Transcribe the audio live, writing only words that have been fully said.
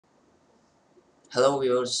Hello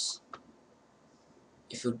viewers,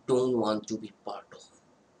 if you don't want to be part of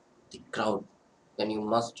the crowd, then you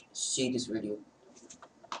must see this video.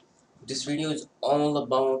 This video is all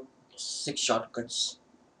about 6 shortcuts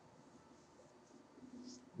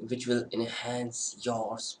which will enhance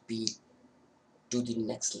your speed to the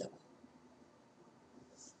next level.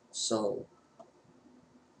 So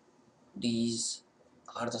these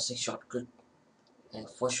are the 6 shortcuts, and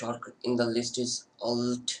first shortcut in the list is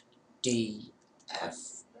Alt D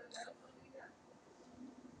F,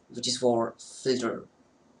 which is for filter.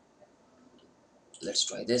 Let's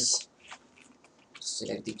try this.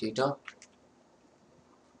 Select the data,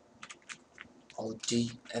 Alt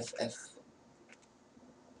D F F.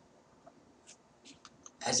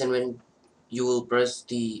 As and when you will press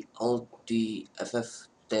the Alt D F F,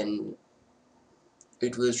 then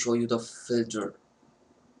it will show you the filter.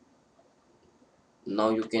 Now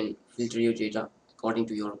you can filter your data according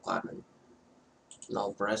to your requirement.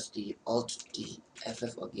 Now press the Alt D F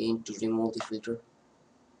F again to remove the filter.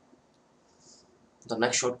 The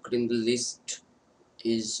next shortcut in the list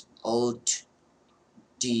is Alt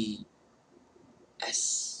D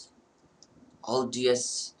S. Alt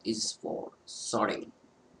DS is for sorting.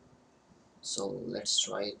 So let's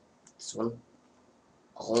try this one.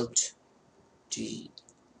 Alt D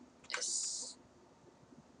S.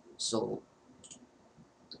 So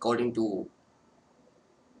according to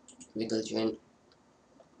Wigglechain,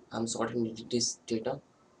 I'm sorting this data.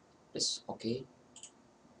 Press OK.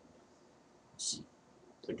 See,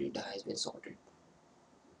 the data has been sorted.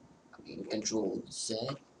 Again, Control Z.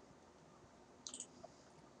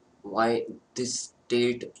 Why this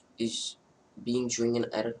date is being showing an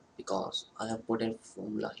error? Because I have put a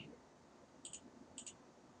formula here.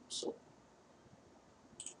 So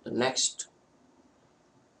the next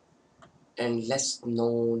and less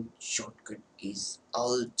known shortcut is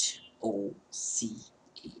Alt O C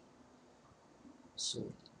A.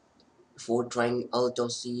 So before trying Alt O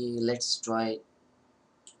C A, let's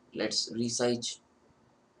resize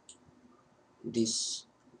this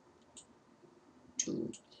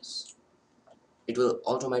to this. It will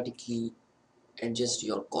automatically adjust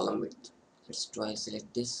your column width. Let's try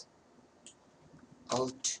select this.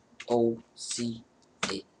 Alt O C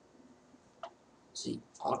A. See,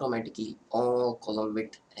 automatically all column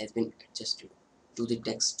width has been adjusted to the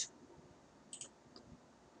text.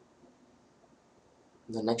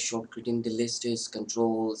 The next shortcut in the list is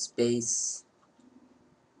Control Space.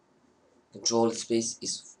 Control Space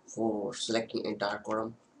is for selecting entire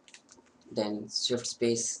column. Then Shift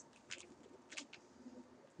Space.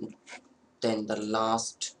 Then the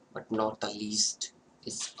last but not the least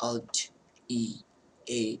is Alt E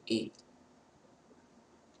A A.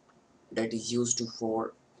 That is used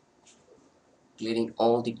for clearing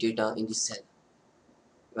all the data in the cell,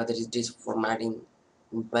 whether it is formatting,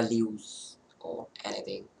 values, or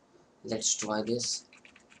anything. Let's try this.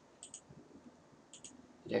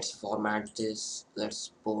 Let's format this.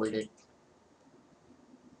 Let's bold it.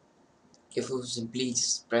 If you simply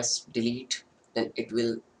just press delete, then it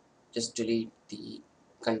will just delete the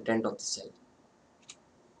content of the cell.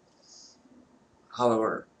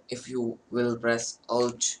 However, if you will press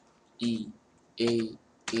Alt E A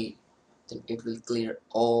A, then it will clear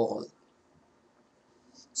all.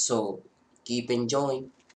 So keep enjoying.